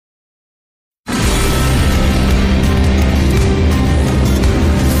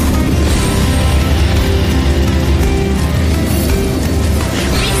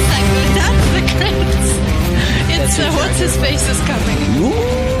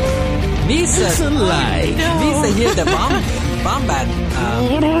Misa like. Misa here, the Bombat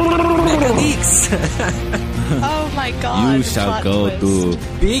Mecha Leaks. Oh my god. You shall plot go twist.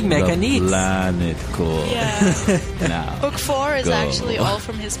 to Big the Mecha planet Core. Yeah. Now. Book 4 is Go. actually all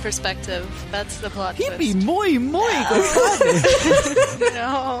from his perspective. That's the plot twist. Muy, muy.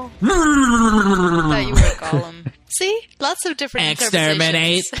 No. That you were Gollum. See? Lots of different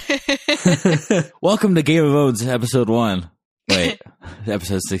Exterminate. interpretations. Welcome to Game of Thrones episode 1. Wait,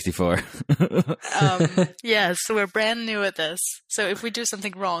 episode 64. Yes, we're brand new at this. So if we do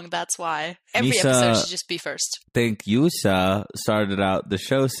something wrong, that's why. Every Misa- episode should just be first. Think Yusa started out the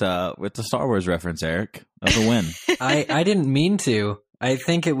show with the Star Wars reference, Eric. That's a win. I didn't mean to. I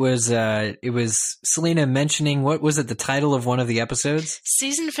think it was Selena mentioning, what was it, the title of one of the episodes?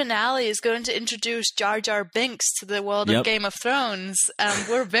 Season finale is going to introduce Jar Jar Binks to the world Yep. of Game of Thrones.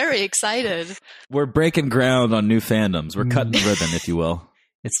 We're very excited. We're breaking ground on new fandoms. We're cutting the ribbon, if you will.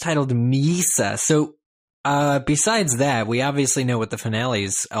 It's titled Misa. So, besides that, we obviously know what the finale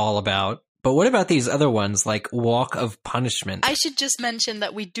is all about. But what about these other ones, like Walk of Punishment? I should just mention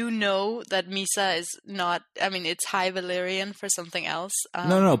that we do know that Misa is not, it's High Valyrian for something else.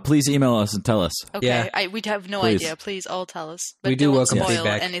 No, please email us and tell us. Okay, Yeah. We'd have no Please. idea. Please all tell us. But We do don't welcome spoil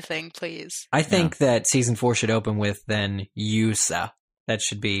feedback. anything, please. I think that season 4 should open with then Yusa. That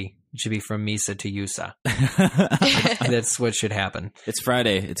should be from Misa to Yusa. That's what should happen. It's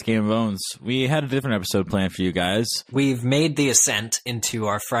Friday. It's Game of Thrones. We had a different episode planned for you guys. We've made the ascent into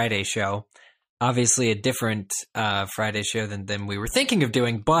our Friday show. Obviously a different Friday show than we were thinking of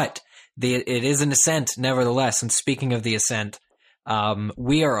doing, but it is an ascent nevertheless. And speaking of the ascent,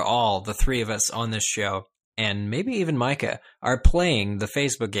 we are all, the three of us on this show, and maybe even Micah, are playing the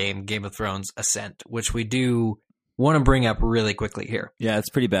Facebook game Game of Thrones Ascent, which we do want to bring up really quickly here. Yeah, it's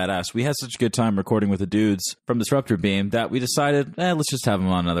pretty badass. We had such a good time recording with the dudes from Disruptor Beam that we decided, let's just have them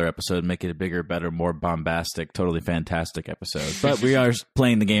on another episode, make it a bigger, better, more bombastic, totally fantastic episode. But we are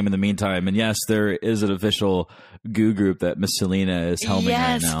playing the game in the meantime, and yes, there is an official goo group that Miss Selena is helming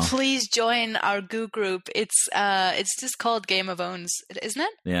Yes, right now. please join our goo group. It's just called Game of Owns, isn't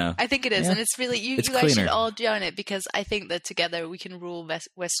it? Yeah. I think it is, Yeah. and it's really you It's guys should cleaner. all join it because I think that together we can rule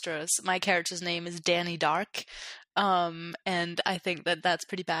Westeros. My character's name is Danny Dark, and I think that that's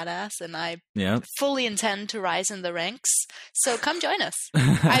pretty badass, and I Yeah. fully intend to rise in the ranks. So come join us.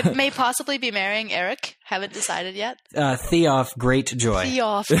 I may possibly be marrying Eric. Haven't decided yet. Theof Greatjoy.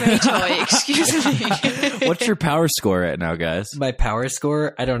 Theof Greyjoy, excuse me. What's your power score right now, guys? My power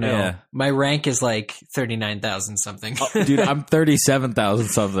score? I don't know. Yeah. My rank is like 39,000 something. Oh, dude, I'm 37,000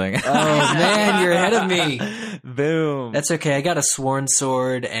 something. Oh man, you're ahead of me. Boom. That's okay. I got a sworn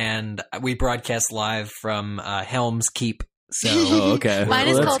sword, and we broadcast live from Helm's Keep. So Oh, okay. Mine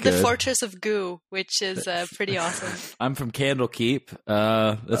is Well, that's called the good. Fortress of Goo, which is pretty awesome. I'm from Candlekeep.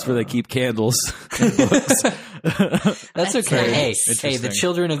 That's where they keep candles. that's okay. Hey, Interesting. the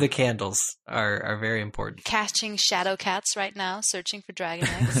children of the candles are very important. Catching shadow cats right now, searching for dragon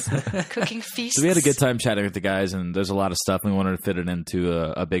eggs, cooking feasts. So we had a good time chatting with the guys, and there's a lot of stuff. We wanted to fit it into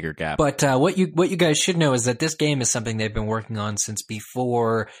a bigger gap. But what you guys should know is that this game is something they've been working on since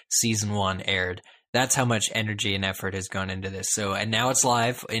before season 1 aired. That's how much energy and effort has gone into this. So, and now it's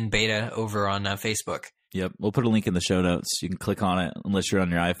live in beta over on Facebook. Yep, we'll put a link in the show notes. You can click on it unless you're on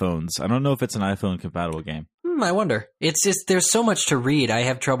your iPhones. I don't know if it's an iPhone compatible game. I wonder. It's just, there's so much to read. I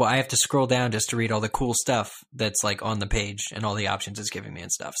have trouble. I have to scroll down just to read all the cool stuff that's like on the page and all the options it's giving me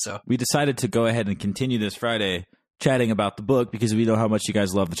and stuff. So We decided to go ahead and continue this Friday chatting about the book because we know how much you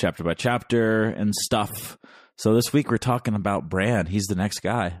guys love the chapter by chapter and stuff. So this week we're talking about Bran. He's the next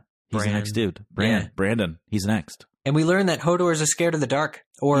guy. He's the Bran. next dude. Yeah. Brandon. He's next. and we learned that Hodor is scared of the dark,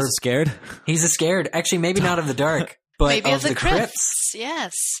 or He's scared? he's scared. Actually, maybe not of the dark, but Maybe of the crypts. crypts.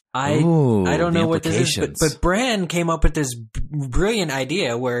 Yes. Ooh, I don't the know what this is, implications. but Bran came up with this brilliant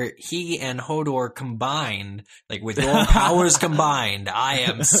idea where he and Hodor combined, like with your powers combined, I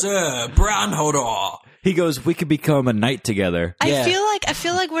am Sir Bran Hodor. He goes, we could become a knight together. Yeah. I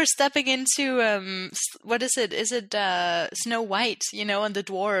feel like we're stepping into what is it? Is it Snow White? You know, and the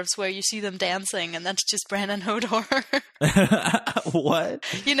dwarves where you see them dancing, and that's just Bran and Hodor. What?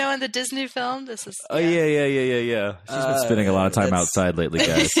 You know, in the Disney film, this is. Oh, yeah. She's been spending a lot of time that's- outside lately,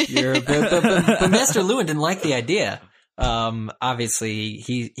 guys. But Master Lewin didn't like the idea. Obviously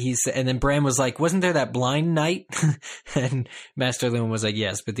he's, and then Bran was like, wasn't there that blind knight? And Master Lewin was like,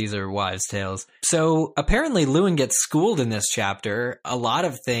 yes, but these are wives' tales. So apparently Lewin gets schooled in this chapter. A lot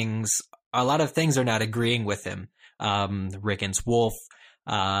of things are not agreeing with him. Rickon's wolf,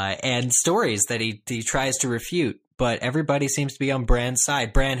 and stories that he tries to refute, but everybody seems to be on Bran's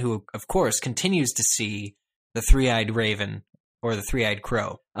side. Bran, who of course continues to see the three-eyed raven or the three-eyed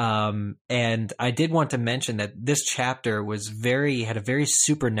crow. And I did want to mention that this chapter had a very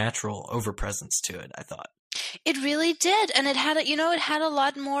supernatural overpresence to it, I thought. It really did. And it had a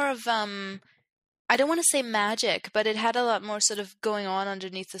lot more of, I don't want to say magic, but it had a lot more sort of going on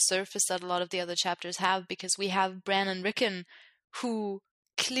underneath the surface that a lot of the other chapters have, because we have Bran and Rickon who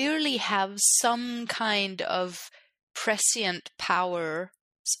clearly have some kind of prescient power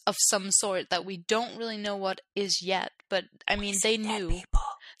of some sort that we don't really know what is yet. But I mean, they knew.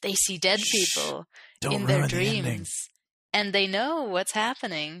 They see dead people in their dreams. And they know what's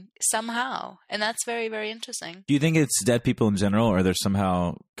happening somehow. And that's very, very interesting. Do you think it's dead people in general, or they're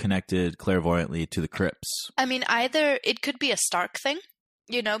somehow connected clairvoyantly to the crypts? I mean, either it could be a Stark thing,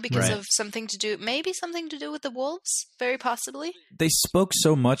 because Right. of something to do with the wolves, very possibly. They spoke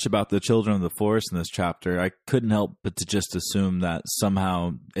so much about the children of the forest in this chapter. I couldn't help but to just assume that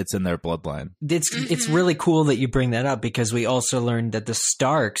somehow it's in their bloodline. It's really cool that you bring that up, because we also learned that the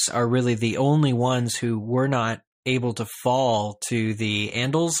Starks are really the only ones who were not able to fall to the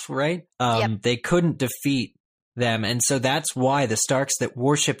Andals, right? Yep. They couldn't defeat them, and so that's why the Starks that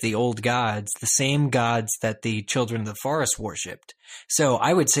worship the old gods, the same gods that the children of the forest worshipped. So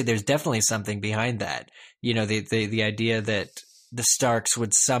I would say there's definitely something behind that. The idea that the Starks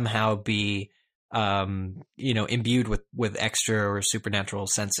would somehow be imbued with extra or supernatural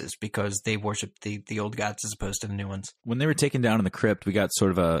senses because they worship the old gods as opposed to the new ones. When they were taken down in the crypt, we got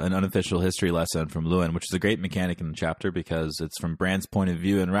sort of an unofficial history lesson from Luwin, which is a great mechanic in the chapter because it's from Bran's point of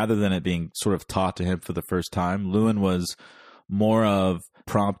view. And rather than it being sort of taught to him for the first time, Luwin was more of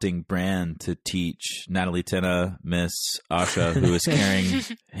prompting Bran to teach Natalie Tena, Miss Asha, who was carrying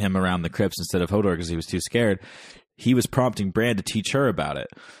him around the crypts instead of Hodor because he was too scared. He was prompting Bran to teach her about it.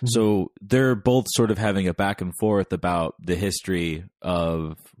 Mm-hmm. So they're both sort of having a back and forth about the history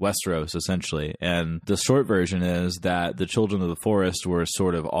of Westeros, essentially. And the short version is that the children of the forest were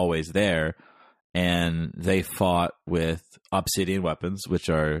sort of always there, and they fought with obsidian weapons, which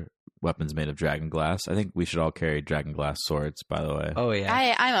are weapons made of dragon glass. I think we should all carry dragon glass swords, by the way. Oh,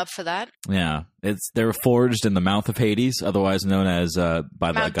 yeah. I'm up for that. Yeah. They were forged in the mouth of Hades, otherwise known as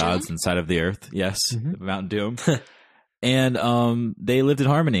by Mount the gods Doom? inside of the earth. Yes, Mount Doom. And they lived in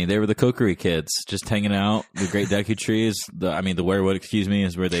harmony. They were the Kokiri kids, just hanging out. The Great Deku trees, the Weirwood,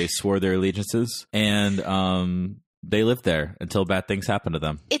 is where they swore their allegiances. And they lived there until bad things happened to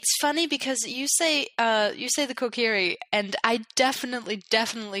them. It's funny because you say the Kokiri, and I definitely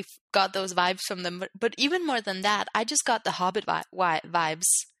got those vibes from them. But even more than that, I just got the Hobbit vibes.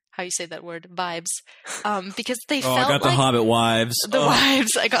 How you say that word? Vibes. Because they felt I got the like Hobbit wives. the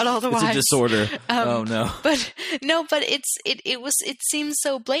wives. I got all the wives. It's a disorder. Oh no. But it seemed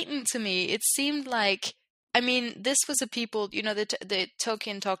so blatant to me. It seemed like, this was a people, the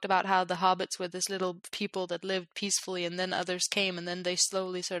Tolkien talked about how the hobbits were this little people that lived peacefully, and then others came, and then they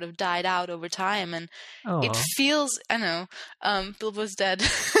slowly sort of died out over time, and it feels, I know, Bilbo's dead.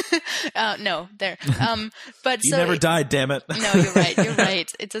 No, there. But You so never died, damn it. No, you're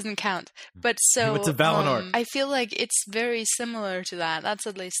right. It doesn't count. But so You went to Valinor. I feel like it's very similar to that. That's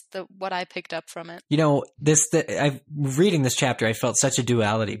at least what I picked up from it. Reading this chapter, I felt such a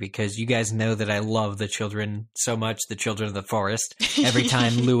duality because you guys know that I love the children so much, the children of the forest, every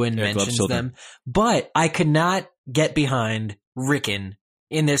time Luwin mentions them. But I could not get behind Rickon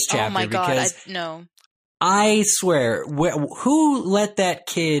in this chapter. Oh my God, because no. I swear, who let that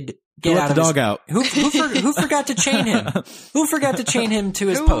kid get out the of dog out? Who forgot to chain him? Who forgot to chain him to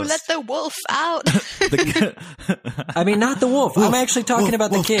his Who post? let the wolf out? Not the wolf. I'm actually talking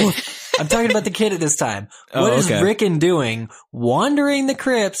about the kid. I'm talking about the kid at this time. What is Rickon doing? Wandering the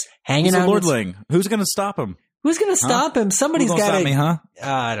crypts, hanging out. He's a lordling. Who's going to stop him? Who's going to stop him? Somebody's got to stop me, huh?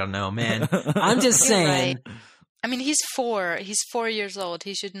 I don't know, man. I'm just saying. Right. He's 4. He's 4 years old.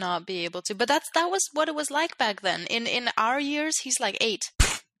 He should not be able to. But that was what it was like back then. In our years, he's like 8.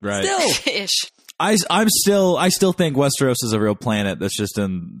 Right. Still ish. I still think Westeros is a real planet that's just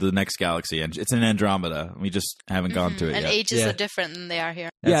in the next galaxy, and it's in Andromeda. We just haven't gone to it and yet. ages are different than they are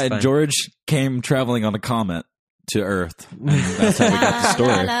here. That's and fine. George came traveling on a comet to Earth. And that's how we got the story.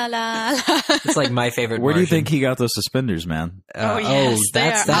 La, la, la. It's like my favorite. Where do you Martian. think he got those suspenders, man? Yes,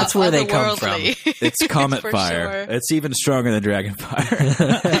 that's where they come from. It's comet For fire. sure. It's even stronger than dragon fire.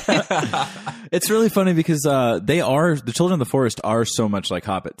 It's really funny because the children of the forest are so much like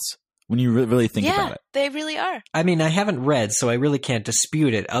hobbits when you really think about it. They really are. I haven't read, so I really can't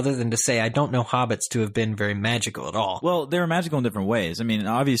dispute it, other than to say I don't know hobbits to have been very magical at all. Well, they're magical in different ways.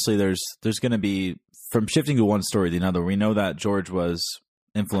 Obviously, there's going to be, from shifting to one story to another, we know that George was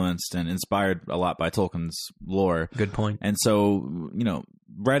influenced and inspired a lot by Tolkien's lore. Good point. And so,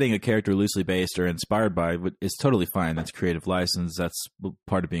 writing a character loosely based or inspired by is totally fine. That's creative license. That's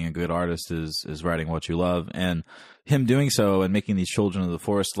part of being a good artist is writing what you love. And him doing so and making these children of the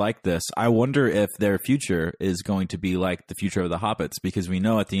forest like this, I wonder if their future is going to be like the future of the Hobbits, because we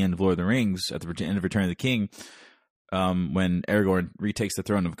know at the end of Lord of the Rings, at the end of Return of the King, when Aragorn retakes the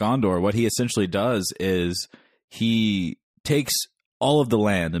throne of Gondor, what he essentially does is he takes all of the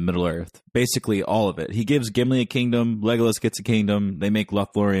land in Middle-earth, basically all of it. He gives Gimli a kingdom, Legolas gets a kingdom, they make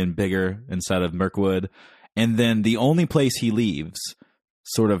Lothlorien bigger inside of Mirkwood, and then the only place he leaves,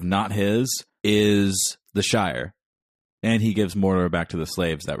 sort of not his, is the Shire. And he gives Mordor back to the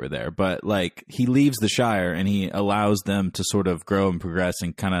slaves that were there. But, he leaves the Shire, and he allows them to sort of grow and progress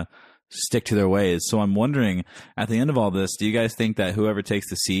and kind of stick to their ways. So I'm wondering, at the end of all this, do you guys think that whoever takes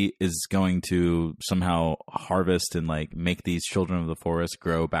the seat is going to somehow harvest and make these children of the forest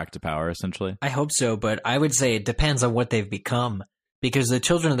grow back to power, essentially? I hope so, but I would say it depends on what they've become, because the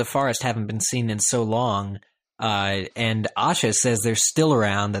children of the forest haven't been seen in so long. And Asha says they're still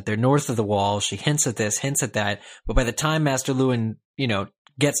around, that they're north of the wall. She hints at this, hints at that. But by the time Master Luwin,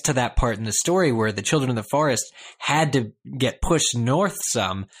 gets to that part in the story where the children of the forest had to get pushed north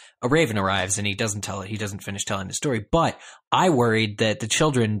some, a raven arrives and he doesn't finish telling the story. But I worried that the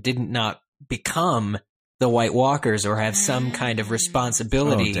children didn't not become the White Walkers or have some kind of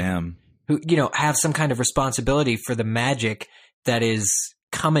responsibility. Oh, damn. Who, have some kind of responsibility for the magic that is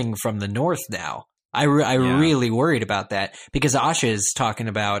coming from the north now. I really worried about that, because Asha is talking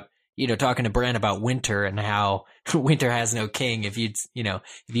to Bran about winter and how winter has no king. If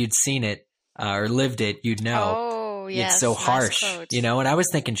you'd seen it or lived it, you'd know. Oh, yes. It's so harsh, and I was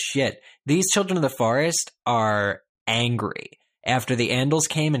thinking, shit, these children of the forest are angry after the Andals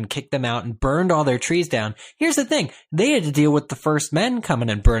came and kicked them out and burned all their trees down. Here's the thing. They had to deal with the first men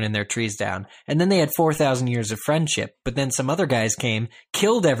coming and burning their trees down. And then they had 4,000 years of friendship. But then some other guys came,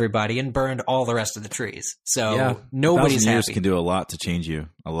 killed everybody, and burned all the rest of the trees. So nobody's 1,000 years happy. can do a lot to change you.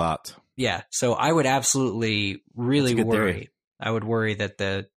 A lot. Yeah. So I would absolutely really That's a good worry. theory. I would worry that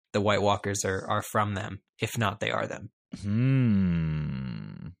the White Walkers are from them. If not, they are them.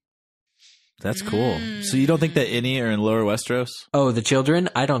 That's cool. So you don't think that any are in Lower Westeros? Oh, the children?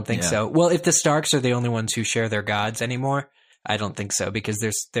 I don't think Yeah. so. Well, if the Starks are the only ones who share their gods anymore, I don't think so, because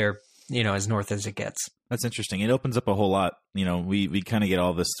they're as north as it gets. That's interesting. It opens up a whole lot. We kind of get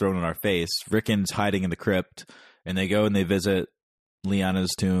all this thrown in our face. Rickon's hiding in the crypt, and they go and they visit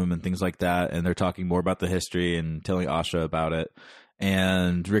Lyanna's tomb and things like that, and they're talking more about the history and telling Asha about it.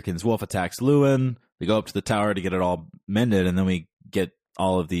 And Rickon's wolf attacks Luwin. They go up to the tower to get it all mended, and then we get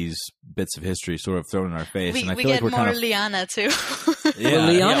all of these bits of history sort of thrown in our face. We and I get feel like we're more kind of Lyanna too.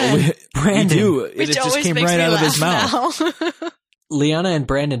 Lyanna and Brandon, we do. It Which just always came makes right me out of his laugh mouth. now. Lyanna and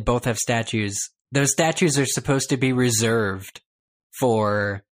Brandon both have statues. Those statues are supposed to be reserved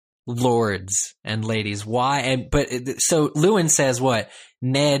for lords and ladies. Why? So Luwin says what?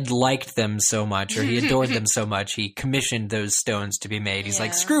 Ned liked them so much, or he adored them so much, he commissioned those stones to be made. He's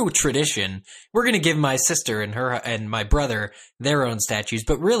like, screw tradition. We're going to give my sister and her and my brother their own statues.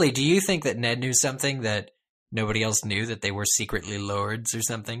 But really, do you think that Ned knew something that nobody else knew, that they were secretly lords or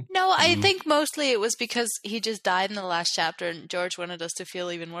something? No, I think mostly it was because he just died in the last chapter and George wanted us to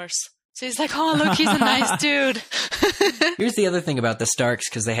feel even worse. So he's like, oh, look, he's a nice dude. Here's the other thing about the Starks,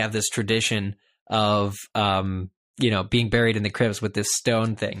 because they have this tradition of, being buried in the crypts with this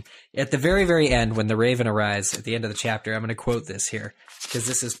stone thing. At the very, very end, when the raven arrives at the end of the chapter, I'm going to quote this here, because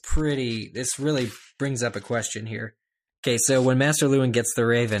this really brings up a question here. Okay, so when Master Luwin gets the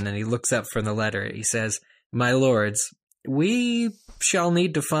raven and he looks up from the letter, he says, "My lords, we shall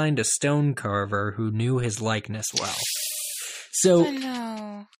need to find a stone carver who knew his likeness well." So, I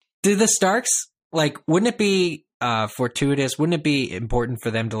know. do the Starks, wouldn't it be fortuitous? Wouldn't it be important for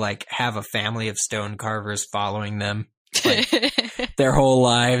them to have a family of stone carvers following them their whole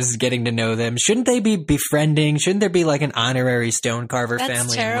lives, getting to know them? Shouldn't they be befriending? Shouldn't there be an honorary stone carver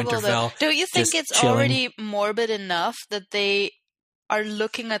family terrible, in Winterfell? Though. Don't you think it's chilling? already morbid enough that they are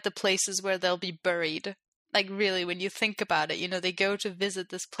looking at the places where they'll be buried? Really, when you think about it, they go to visit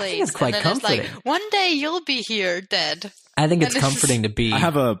this place. I think it's quite and then comforting. It's like, one day you'll be here dead. I think it's And comforting to be. I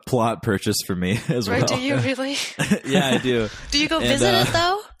have a plot purchase for me as Or well. do you really? Yeah, I do. Do you go And, visit it,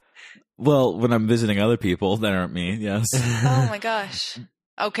 though? Well, when I'm visiting other people that aren't me, yes. Oh my gosh.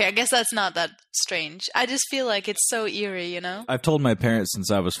 Okay, I guess that's not that strange. I just feel like it's so eerie, you know? I've told my parents since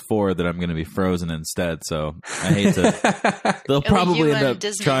I was 4 that I'm going to be frozen instead, so I hate to. They'll probably you end and up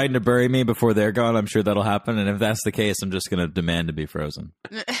Disney. trying to bury me before they're gone. I'm sure that'll happen, and if that's the case, I'm just going to demand to be frozen.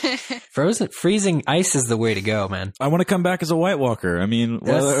 Freezing ice is the way to go, man. I want to come back as a White Walker. I mean, what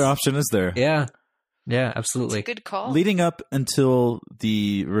That's- other option is there? Yeah. Yeah, absolutely. Good call. Leading up until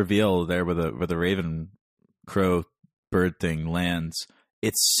the reveal there where the Raven Crow bird thing lands,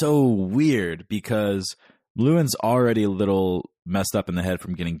 it's so weird because Lewin's already a little messed up in the head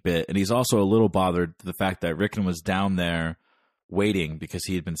from getting bit, and he's also a little bothered to the fact that Rickon was down there waiting because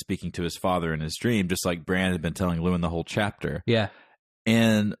he had been speaking to his father in his dream, just like Bran had been telling Lewin the whole chapter. Yeah.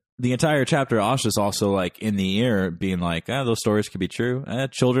 And the entire chapter, Asha's also like in the ear being like, those stories could be true.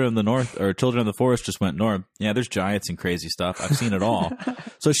 Children of the North or Children of the Forest just went north. Yeah, there's giants and crazy stuff. I've seen it all.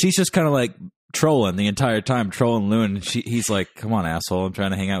 So she's just kind of like trolling the entire time, trolling Lewin. He's like, come on, asshole. I'm trying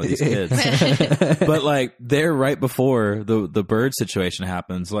to hang out with these kids. But like they're right before the bird situation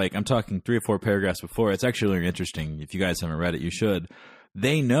happens. Like I'm talking 3 or 4 paragraphs before. It's actually really interesting. If you guys haven't read it, you should.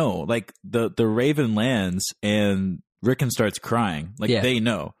 They know, like the Raven lands and Rickon starts crying. Like they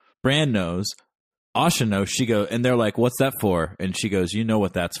know. Bran knows. Asha knows. And they're like, what's that for? And she goes, you know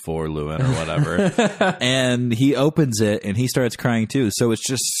what that's for, Lewin, or whatever. And he opens it and he starts crying too. So it's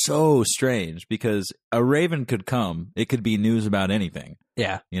just so strange because a raven could come. It could be news about anything.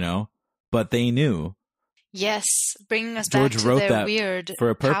 Yeah. You know? But they knew. Yes, bringing us George back to wrote their that weird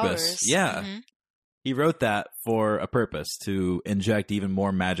for a purpose. powers. Yeah. Mhm. He wrote that for a purpose, to inject even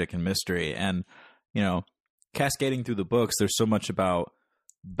more magic and mystery. And, you know, cascading through the books, there's so much about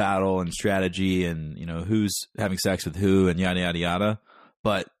battle and strategy and, you know, who's having sex with who and yada, yada, yada.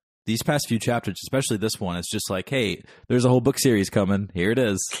 But these past few chapters, especially this one, it's just like, hey, there's a whole book series coming. Here it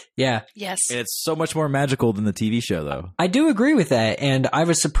is. Yeah. Yes. And it's so much more magical than the TV show, though. I do agree with that, and I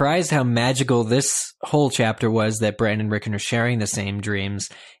was surprised how magical this whole chapter was, that Bran and Rickon are sharing the same dreams,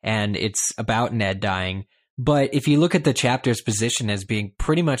 and it's about Ned dying. But if you look at the chapter's position as being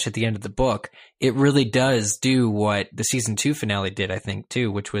pretty much at the end of the book, it really does do what the season 2 finale did, I think,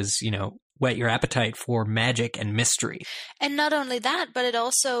 too, which was, you know, whet your appetite for magic and mystery. And not only that, but it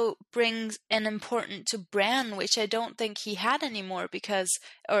also brings an important to Bran, which I don't think he had anymore because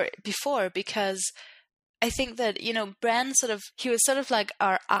I think that, you know, Bran he was sort of like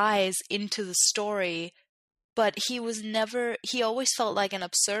our eyes into the story, but he always felt like an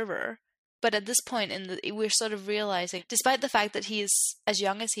observer. But at this point we're sort of realizing, despite the fact that he is as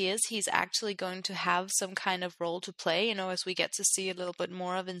young as he is, he's actually going to have some kind of role to play, you know, as we get to see a little bit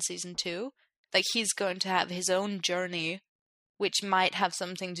more of in season 2. Like he's going to have his own journey, which might have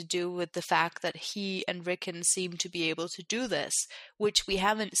something to do with the fact that he and Rickon seem to be able to do this, which we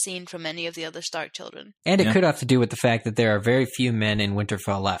haven't seen from any of the other Stark children. And it could have to do the fact that there are very few men in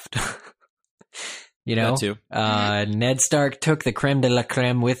Winterfell left. You know, That too. Ned Stark took the creme de la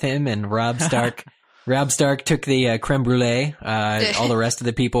creme with him, and Robb Stark took the creme brulee, all the rest of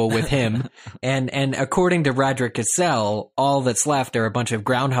the people with him. And according to Roderick Cassell, all that's left are a bunch of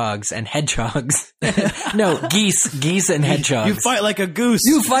groundhogs and hedgehogs. No, geese and hedgehogs. You fight like a goose.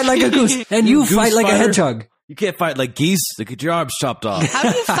 You fight like a goose, and you fight like a hedgehog. You can't fight like geese. They get your arms chopped off. How do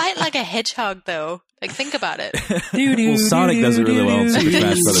you fight like a hedgehog, though? Like, think about it. Well, Sonic does it really well in Super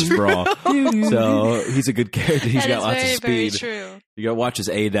Smash Brothers Brawl. So he's a good character. He's got lots of very speed. true. You gotta watch his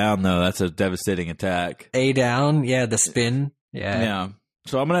A down, though. That's a devastating attack. A down, yeah, the spin. Yeah.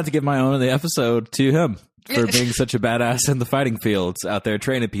 So I'm gonna have to give my own of the episode to him for being such a badass in the fighting fields out there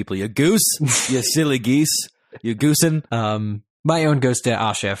training people. You goose, you silly geese, you goosin'. My own goes to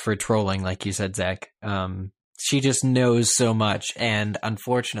Asha for trolling, like you said, Zach. She just knows so much, and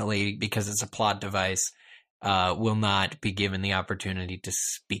unfortunately, because it's a plot device, will not be given the opportunity to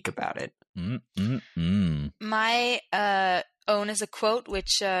speak about it. My own is a quote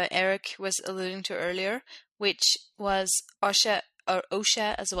which Eric was alluding to earlier, which was Osha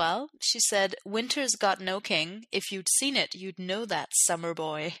as well. She said, "Winter's got no king. If you'd seen it, you'd know that, Summer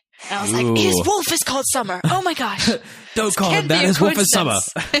boy." And I was like, his wolf is called Summer. Oh my gosh. Don't call him that. His wolf is Summer.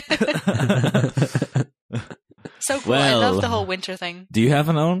 So cool. I love the whole winter thing. Do you have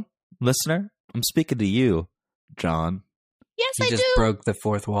an own, listener? I'm speaking to you, John. Yes, You I just do. broke the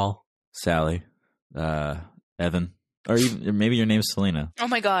fourth wall. Sally, Evan, or even, maybe your name's Selena. Oh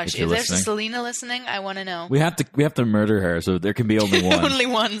my gosh. If If you're there's a listening. Selena listening, I want to know. We have to murder her, so there can be only one. Only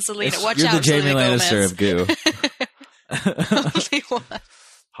one Selena. Watch You're out, the Jamie Selena Lannister Gomez. of Goo. Only one.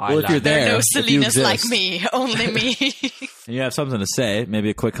 Well, if you're There there, are no if you Selenas like exist, me. Only me. and you have something to say,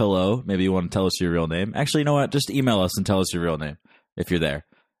 maybe a quick hello, maybe you want to tell us your real name. Actually, you know what? Just email us and tell us your real name if you're there.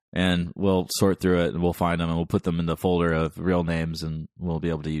 and we'll sort through it and we'll find them and we'll put them in the folder of real names and we'll be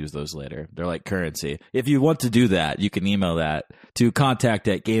able to use those later. They're like currency. If you want to do that, you can email that to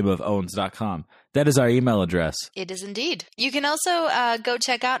contact@gameofowns.com. That is our email address. It is indeed. You can also go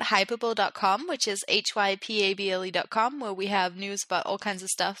check out hypable.com, which is hypable.com, where we have news about all kinds of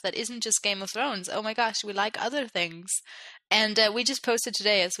stuff that isn't just Game of Thrones. Oh my gosh, we like other things. And we just posted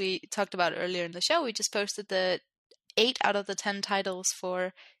today, as we talked about earlier in the show, we just posted the 8 out of the 10 titles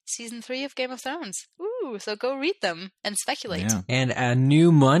for Season 3 of Game of Thrones. Ooh, so go read them and speculate. Yeah. And a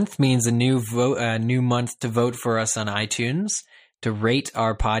new month means a new month to vote for us on iTunes, to rate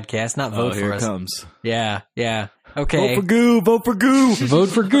our podcast, not vote here for us. it comes. Yeah. Okay. Vote for Goo! Vote for Goo! Vote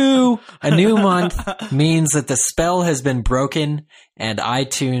for Goo! A new month means that the spell has been broken, and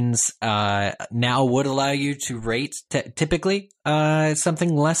iTunes now would allow you to rate typically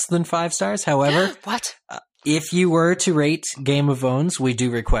something less than 5 stars. However, What? if you were to rate Game of Thrones, we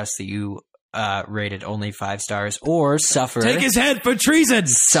do request that you rate it only 5 stars or suffer. Take his head for treason!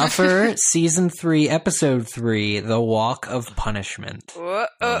 Suffer Season 3, Episode 3, The Walk of Punishment, Oh,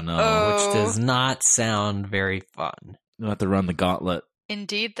 no. which does not sound very fun. You'll have to run the gauntlet.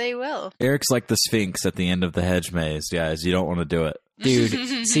 Indeed they will. Eric's like the Sphinx at the end of the hedge maze, guys. You don't want to do it.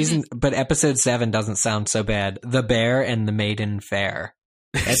 Dude, but Episode 7 doesn't sound so bad. The Bear and the Maiden Fair.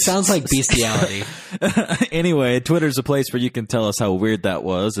 It sounds like bestiality. Anyway, Twitter's a place where you can tell us how weird that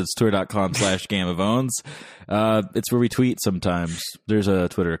was. It's twitter.com/gameofowns. It's where we tweet sometimes. There's a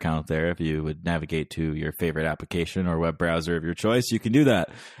Twitter account there. If you would navigate to your favorite application or web browser of your choice, you can do that.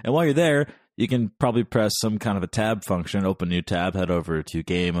 And while you're there, you can probably press some kind of a tab function, open a new tab, head over to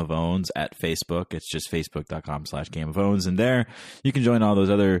Game of Owns at Facebook. It's just facebook.com/gameofowns. And there you can join all those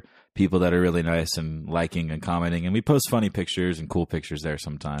other people that are really nice and liking and commenting. And we post funny pictures and cool pictures there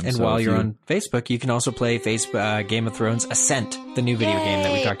sometimes. And So while if you're you- on Facebook, you can also play Game of Thrones Ascent, the new video game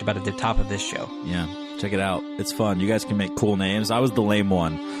that we Yay! talked about at the top of this show. Yeah, check it out. It's fun. You guys can make cool names. I was the lame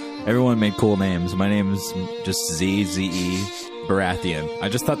one. Everyone made cool names. My name is just Z-E Baratheon. I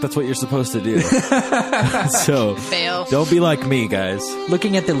just thought that's what you're supposed to do. So Fail. don't be like me, guys.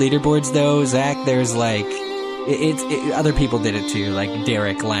 Looking at the leaderboards, though, Zach, there's like... other people did it too, like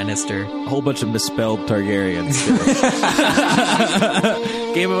Derek Lannister. A whole bunch of misspelled Targaryens.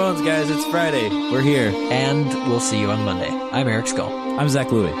 Game of Owns, guys. It's Friday. We're here. And we'll see you on Monday. I'm Eric Skull. I'm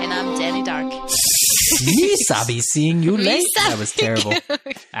Zach Louie. And I'm Danny Dark. Me sabi seeing you late. That was terrible.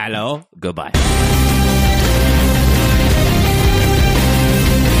 Hello. Goodbye.